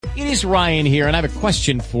It is Ryan here, and I have a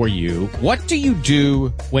question for you. What do you do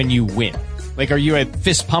when you win? Like, are you a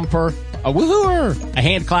fist pumper, a woohooer, a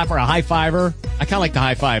hand clapper, a high fiver? I kind of like the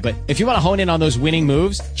high five, but if you want to hone in on those winning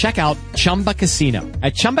moves, check out Chumba Casino.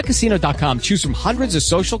 At ChumbaCasino.com, choose from hundreds of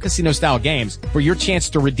social casino-style games for your chance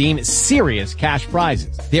to redeem serious cash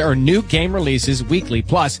prizes. There are new game releases weekly,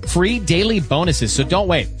 plus free daily bonuses. So don't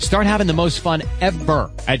wait. Start having the most fun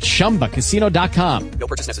ever at ChumbaCasino.com. No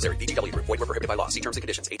purchase necessary. VGW Group. Void where prohibited by law. See terms and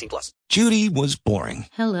conditions. 18+. Judy was boring.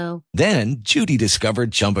 Hello. Then Judy discovered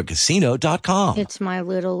ChumbaCasino.com. It's my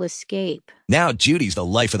little escape. Now Judy's the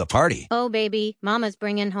life of the party. Oh, baby, mama's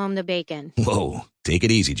bringing home the bacon. Whoa, take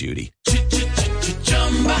it easy, Judy.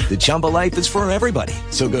 The Chumba life is for everybody.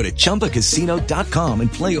 So go to ChumbaCasino.com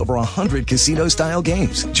and play over 100 casino-style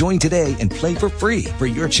games. Join today and play for free for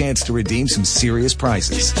your chance to redeem some serious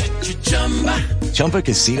prizes.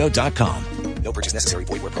 ChumbaCasino.com. No purchase necessary.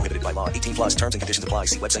 Void where prohibited by law. 18+. Terms and conditions apply.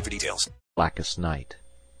 See website for details. Blackest night.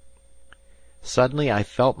 Suddenly I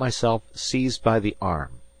felt myself seized by the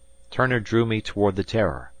arm. Turner drew me toward the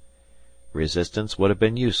Terror. Resistance would have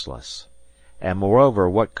been useless. And moreover,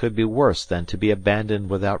 what could be worse than to be abandoned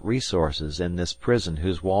without resources in this prison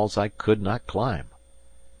whose walls I could not climb?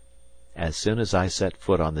 As soon as I set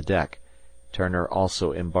foot on the deck, Turner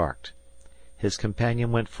also embarked. His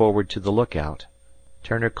companion went forward to the lookout.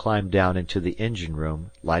 Turner climbed down into the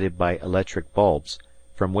engine-room, lighted by electric bulbs,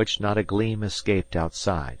 from which not a gleam escaped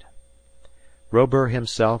outside. Robur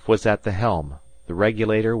himself was at the helm, the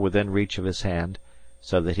regulator within reach of his hand,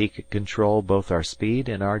 so that he could control both our speed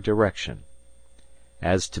and our direction.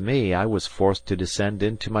 As to me, I was forced to descend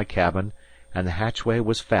into my cabin, and the hatchway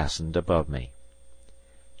was fastened above me.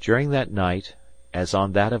 During that night, as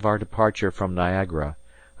on that of our departure from Niagara,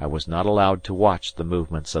 I was not allowed to watch the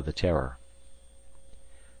movements of the Terror.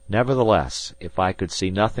 Nevertheless, if I could see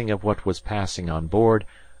nothing of what was passing on board,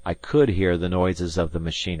 I could hear the noises of the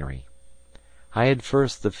machinery. I had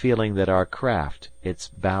first the feeling that our craft, its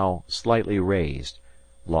bow slightly raised,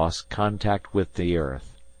 lost contact with the earth.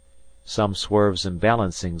 Some swerves and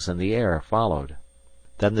balancings in the air followed.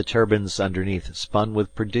 Then the turbines underneath spun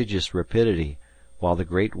with prodigious rapidity, while the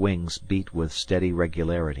great wings beat with steady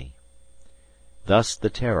regularity. Thus the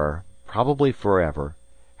Terror, probably forever,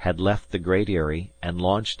 had left the Great Eyrie and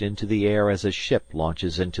launched into the air as a ship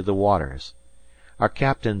launches into the waters. Our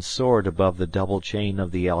captain soared above the double chain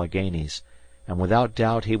of the Alleghanies, and without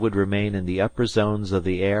doubt he would remain in the upper zones of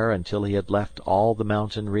the air until he had left all the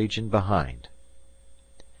mountain region behind.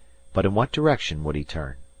 But in what direction would he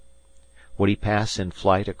turn? Would he pass in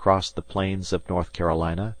flight across the plains of North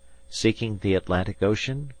Carolina, seeking the Atlantic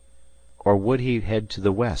Ocean? Or would he head to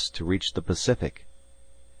the west to reach the Pacific?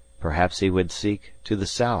 Perhaps he would seek, to the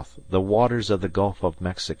south, the waters of the Gulf of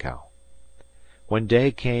Mexico. When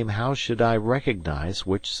day came, how should I recognize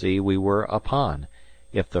which sea we were upon,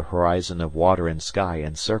 if the horizon of water and sky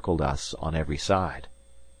encircled us on every side?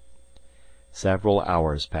 Several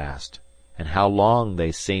hours passed, and how long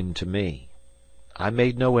they seemed to me! I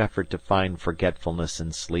made no effort to find forgetfulness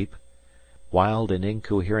in sleep. Wild and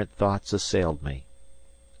incoherent thoughts assailed me.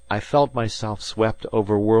 I felt myself swept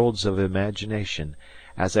over worlds of imagination,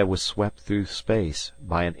 as I was swept through space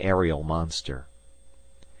by an aerial monster.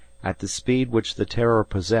 At the speed which the Terror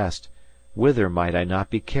possessed, whither might I not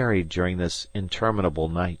be carried during this interminable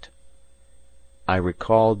night? I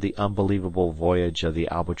recalled the unbelievable voyage of the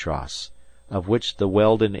Albatross, of which the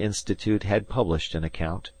Weldon Institute had published an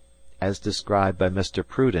account, as described by Mr.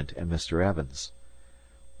 Prudent and Mr. Evans.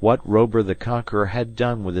 What Robur the Conqueror had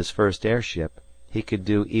done with his first airship, he could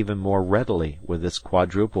do even more readily with this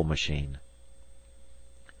quadruple machine.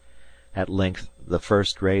 At length the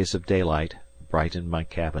first rays of daylight brightened my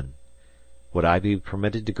cabin. Would I be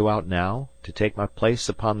permitted to go out now, to take my place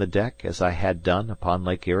upon the deck as I had done upon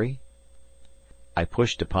Lake Erie? I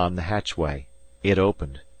pushed upon the hatchway. It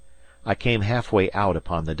opened. I came halfway out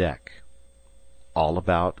upon the deck. All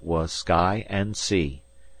about was sky and sea.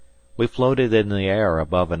 We floated in the air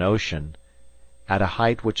above an ocean, at a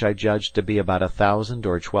height which I judged to be about 1,000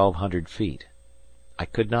 or 1,200 feet. I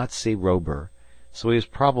could not see Robur, so he was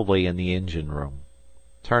probably in the engine-room.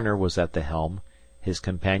 Turner was at the helm, his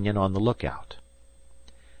companion on the lookout.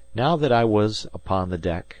 Now that I was upon the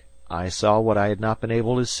deck, I saw what I had not been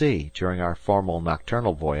able to see during our former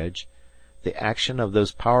nocturnal voyage, the action of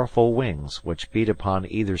those powerful wings which beat upon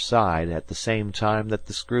either side at the same time that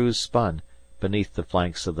the screws spun beneath the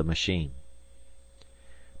flanks of the machine.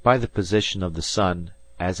 By the position of the sun,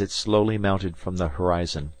 as it slowly mounted from the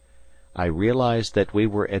horizon, I realized that we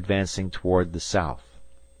were advancing toward the south.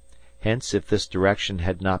 Hence, if this direction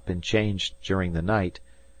had not been changed during the night,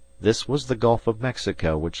 this was the Gulf of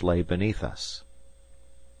Mexico which lay beneath us.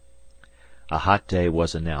 A hot day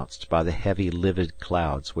was announced by the heavy livid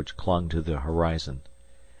clouds which clung to the horizon.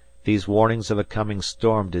 These warnings of a coming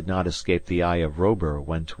storm did not escape the eye of Robur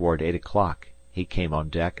when toward 8 o'clock he came on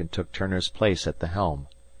deck and took Turner's place at the helm.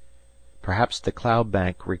 Perhaps the cloud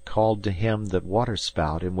bank recalled to him the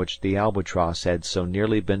waterspout in which the Albatross had so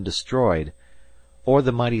nearly been destroyed, or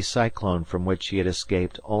the mighty cyclone from which he had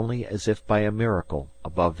escaped only as if by a miracle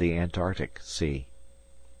above the Antarctic Sea.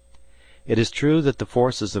 It is true that the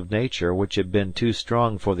forces of nature which had been too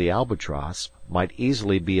strong for the Albatross might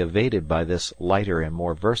easily be evaded by this lighter and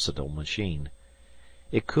more versatile machine.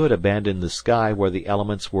 It could abandon the sky where the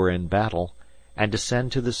elements were in battle, and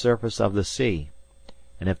descend to the surface of the sea,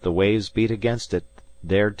 and if the waves beat against it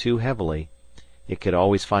there too heavily, it could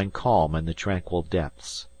always find calm in the tranquil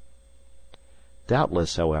depths.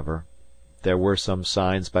 Doubtless, however, there were some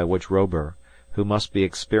signs by which Robur, who must be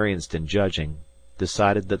experienced in judging,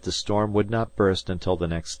 decided that the storm would not burst until the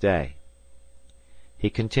next day.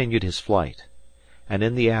 He continued his flight, and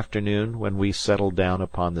in the afternoon, when we settled down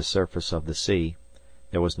upon the surface of the sea,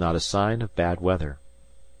 there was not a sign of bad weather.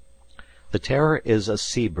 The Terror is a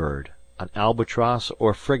sea bird, an albatross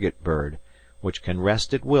or frigate bird, which can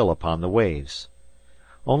rest at will upon the waves.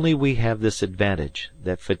 Only we have this advantage,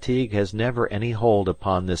 that fatigue has never any hold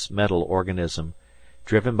upon this metal organism,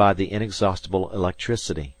 driven by the inexhaustible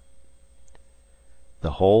electricity.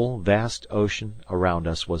 The whole vast ocean around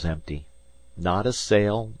us was empty. Not a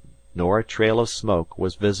sail, nor a trail of smoke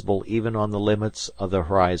was visible even on the limits of the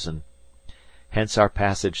horizon. Hence our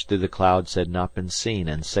passage through the clouds had not been seen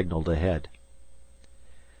and signalled ahead.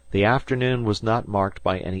 The afternoon was not marked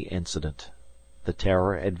by any incident. The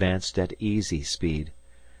Terror advanced at easy speed.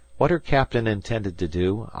 What her captain intended to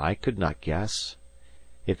do, I could not guess.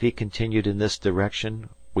 If he continued in this direction,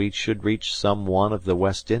 we should reach some one of the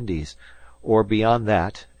West Indies, or beyond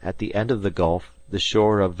that, at the end of the gulf, the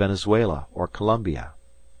shore of Venezuela or Colombia.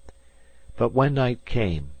 But when night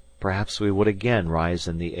came, perhaps we would again rise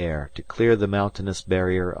in the air to clear the mountainous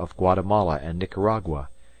barrier of Guatemala and Nicaragua,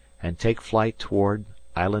 and take flight toward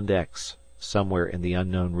Island X, somewhere in the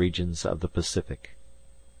unknown regions of the Pacific.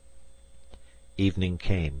 Evening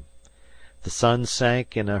came. The sun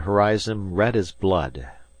sank in a horizon red as blood.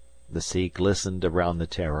 The sea glistened around the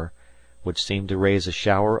Terror, which seemed to raise a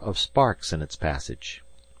shower of sparks in its passage.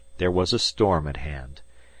 There was a storm at hand.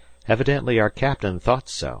 Evidently our captain thought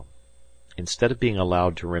so. Instead of being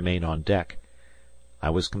allowed to remain on deck,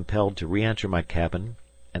 I was compelled to re-enter my cabin,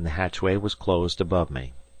 and the hatchway was closed above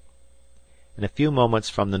me. In a few moments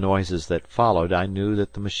from the noises that followed I knew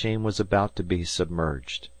that the machine was about to be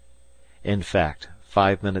submerged. In fact,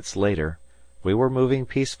 5 minutes later, we were moving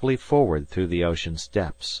peacefully forward through the ocean's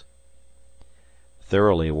depths.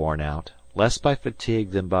 Thoroughly worn out, less by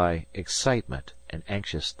fatigue than by excitement and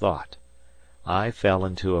anxious thought, I fell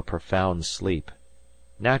into a profound sleep,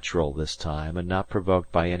 natural this time and not provoked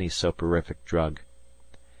by any soporific drug.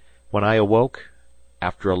 When I awoke,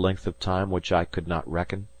 after a length of time which I could not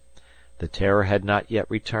reckon, the Terror had not yet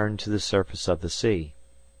returned to the surface of the sea.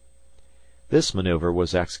 This maneuver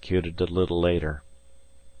was executed a little later.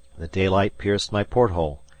 The daylight pierced my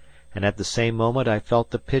porthole, and at the same moment I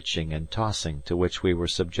felt the pitching and tossing to which we were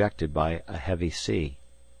subjected by a heavy sea.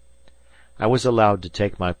 I was allowed to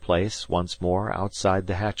take my place once more outside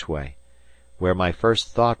the hatchway, where my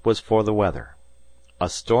first thought was for the weather. A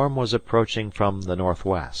storm was approaching from the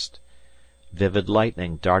northwest. Vivid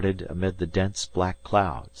lightning darted amid the dense black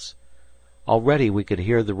clouds. Already we could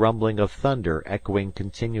hear the rumbling of thunder echoing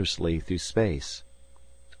continuously through space.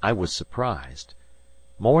 I was surprised,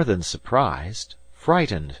 more than surprised,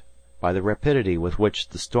 frightened, by the rapidity with which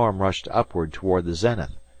the storm rushed upward toward the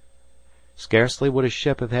zenith. Scarcely would a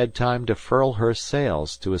ship have had time to furl her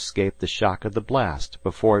sails to escape the shock of the blast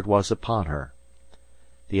before it was upon her.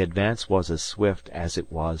 The advance was as swift as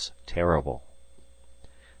it was terrible.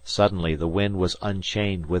 Suddenly the wind was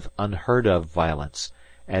unchained with unheard-of violence,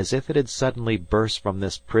 as if it had suddenly burst from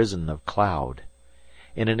this prison of cloud.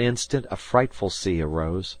 In an instant a frightful sea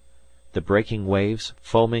arose. The breaking waves,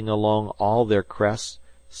 foaming along all their crests,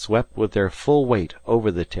 swept with their full weight over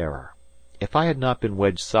the Terror. If I had not been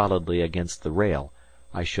wedged solidly against the rail,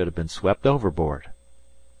 I should have been swept overboard.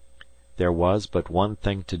 There was but one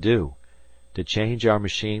thing to do, to change our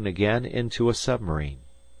machine again into a submarine.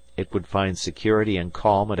 It would find security and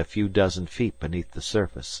calm at a few dozen feet beneath the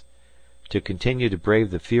surface. To continue to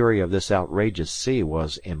brave the fury of this outrageous sea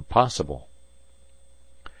was impossible.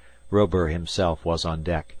 Robur himself was on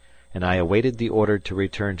deck, and I awaited the order to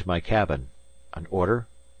return to my cabin, an order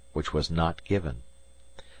which was not given.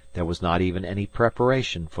 There was not even any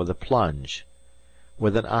preparation for the plunge.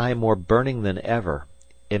 With an eye more burning than ever,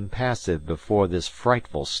 impassive before this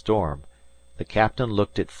frightful storm, The captain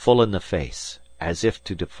looked it full in the face, as if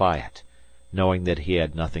to defy it, knowing that he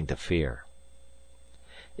had nothing to fear.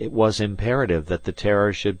 It was imperative that the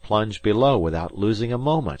Terror should plunge below without losing a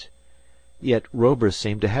moment. Yet Robur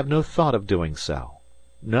seemed to have no thought of doing so.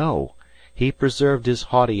 No, he preserved his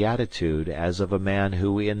haughty attitude as of a man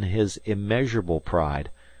who in his immeasurable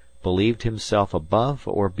pride believed himself above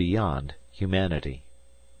or beyond humanity.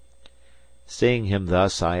 Seeing him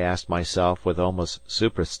thus, I asked myself with almost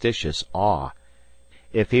superstitious awe,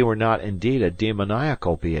 if he were not indeed a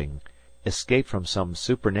demoniacal being, escaped from some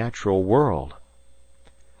supernatural world.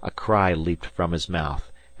 A cry leaped from his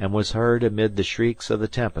mouth, and was heard amid the shrieks of the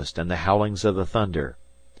tempest and the howlings of the thunder.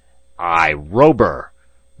 "I, Robur!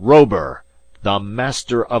 Robur, the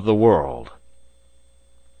master of the world!"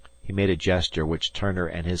 He made a gesture which Turner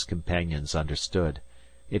and his companions understood.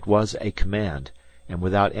 It was a command, and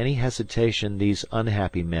without any hesitation these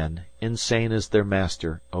unhappy men, insane as their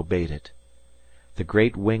master, obeyed it. The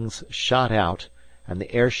great wings shot out, and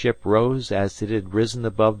the airship rose as it had risen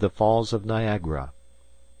above the Falls of Niagara.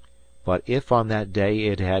 But if on that day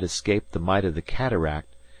it had escaped the might of the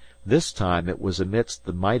cataract, this time it was amidst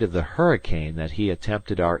the might of the hurricane that he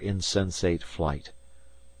attempted our insensate flight.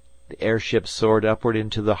 The airship soared upward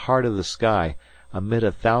into the heart of the sky, amid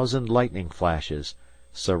 1,000 lightning flashes,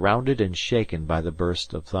 surrounded and shaken by the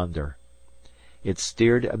burst of thunder. It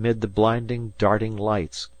steered amid the blinding, darting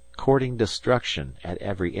lights, courting destruction at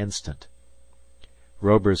every instant.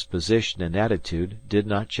 Robur's position and attitude did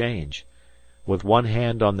not change. With one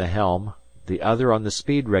hand on the helm, the other on the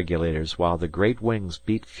speed regulators while the great wings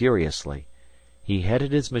beat furiously, he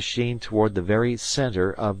headed his machine toward the very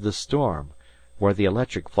centre of the storm, where the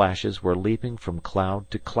electric flashes were leaping from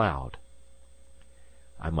cloud to cloud.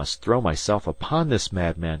 I must throw myself upon this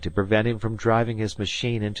madman to prevent him from driving his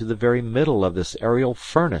machine into the very middle of this aerial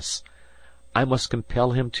furnace. I must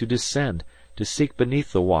compel him to descend, to seek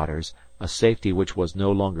beneath the waters, a safety which was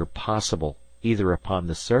no longer possible either upon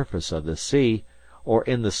the surface of the sea or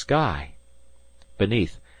in the sky.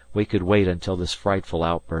 Beneath, we could wait until this frightful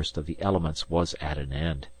outburst of the elements was at an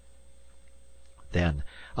end. Then,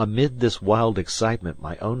 amid this wild excitement,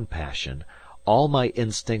 my own passion, all my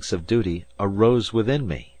instincts of duty, arose within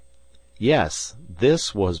me. Yes,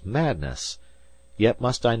 this was madness. Yet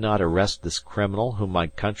must I not arrest this criminal whom my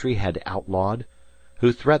country had outlawed,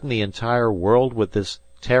 who threatened the entire world with this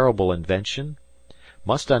terrible invention?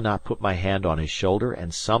 Must I not put my hand on his shoulder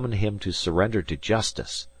and summon him to surrender to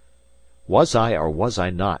justice? Was I or was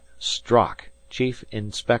I not Strock, Chief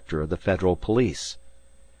Inspector of the Federal Police?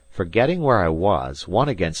 Forgetting where I was, 1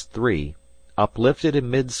 against 3, uplifted in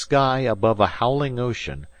mid-sky above a howling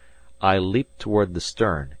ocean, I leaped toward the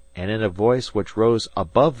stern, and in a voice which rose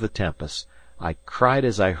above the tempest, I cried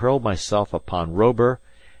as I hurled myself upon Robur,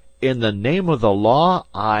 "In the name of the law,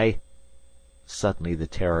 I—" Suddenly the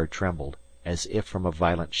Terror trembled, as if from a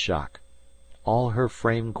violent shock. All her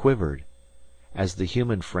frame quivered, as the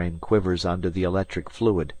human frame quivers under the electric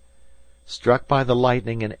fluid. Struck by the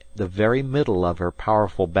lightning in the very middle of her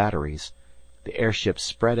powerful batteries, the airship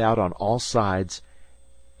spread out on all sides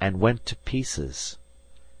and went to pieces.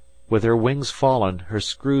 With her wings fallen, her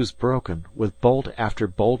screws broken, with bolt after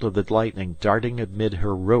bolt of the lightning darting amid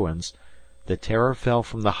her ruins, the Terror fell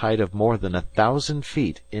from the height of more than 1,000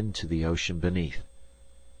 feet into the ocean beneath.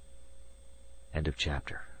 End of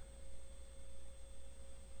chapter.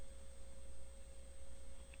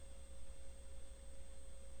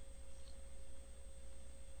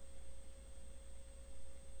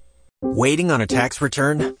 Waiting on a tax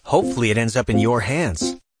return? Hopefully it ends up in your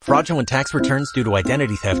hands. Fraudulent tax returns due to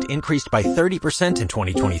identity theft increased by 30% in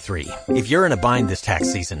 2023. If you're in a bind this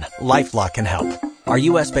tax season, LifeLock can help. Our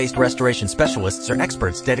U.S.-based restoration specialists are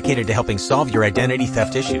experts dedicated to helping solve your identity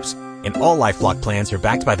theft issues. And all LifeLock plans are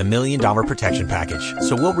backed by the $1 Million Protection Package.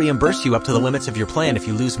 So we'll reimburse you up to the limits of your plan if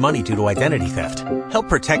you lose money due to identity theft. Help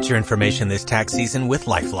protect your information this tax season with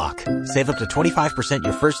LifeLock. Save up to 25%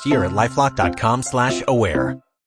 your first year at LifeLock.com/aware.